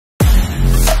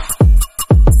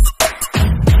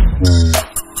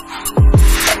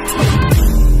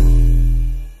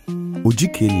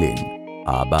Ojike Lane,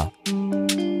 Aba.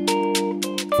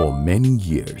 For many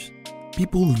years,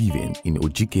 people living in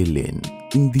Ojike Lane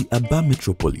in the Aba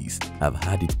metropolis have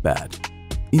had it bad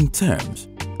in terms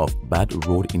of bad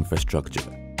road infrastructure.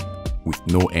 With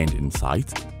no end in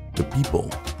sight, the people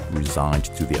resigned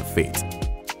to their fate,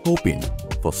 hoping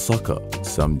for succor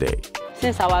someday.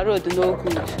 Since our road no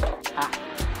good,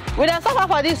 we don't suffer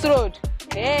for this road.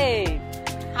 Hey,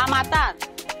 Hamatan,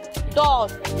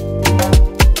 dust.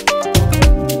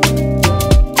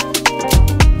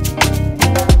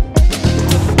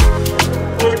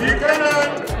 Ojike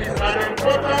is an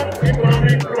important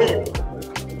economic road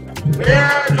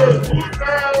where those who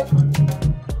sell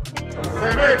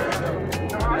cement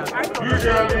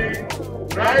usually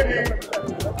riding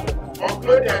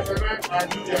unload their cement and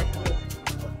do their food.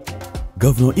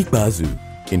 Governor Ikpeazu,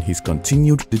 in his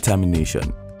continued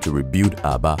determination to rebuild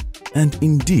Aba and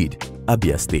indeed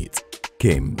Abia State,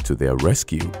 came to their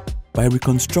rescue by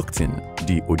reconstructing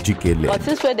the Ojike Lane. But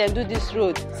since when they do this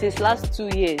road since last 2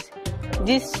 years,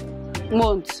 this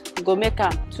month go make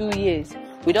am 2 years.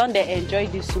 We don't enjoy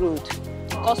this road.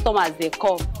 Customers they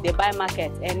come, they buy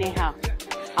market anyhow.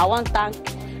 I want to thank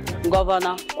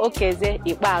Governor Ojike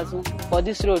Ikpeazu for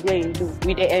this road where you do.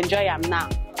 We they enjoy am now.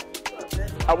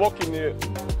 I work in the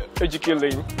Ojike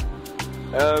Lane,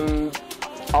 and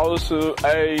also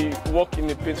I work in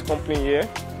the paint company here.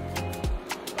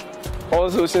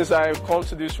 Also, since I've come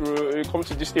to this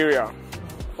area,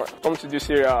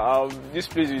 this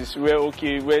place is well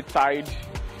tied.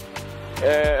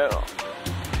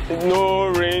 No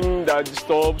rain that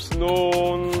disturbs,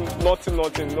 nothing, no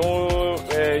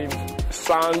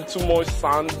sand, too much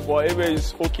sand, whatever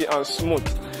is okay and smooth.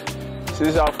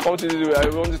 Since I've come to this area,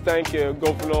 I want to thank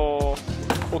Governor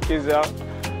Ojike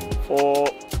for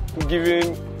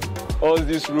giving us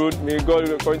this road. May God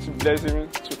continue to bless him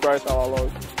to Christ our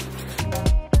Lord.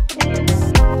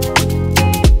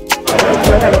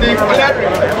 Declaring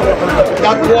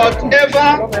that whatever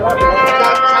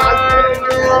that has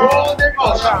been holding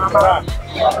us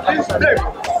this day,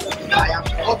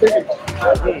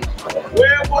 we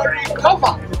will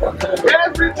recover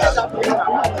everything that we have.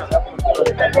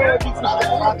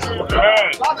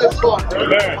 That is one.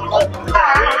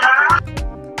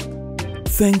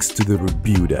 Thanks to the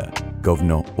rebuilder,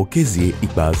 Governor Ojike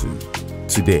Ikpeazu,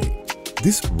 today,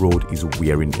 this road is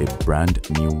wearing a brand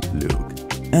new look,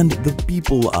 and the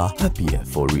people are happier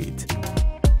for it.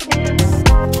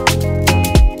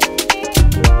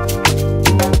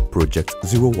 Project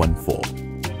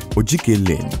 014, Ojike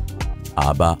Lane,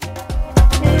 Aba.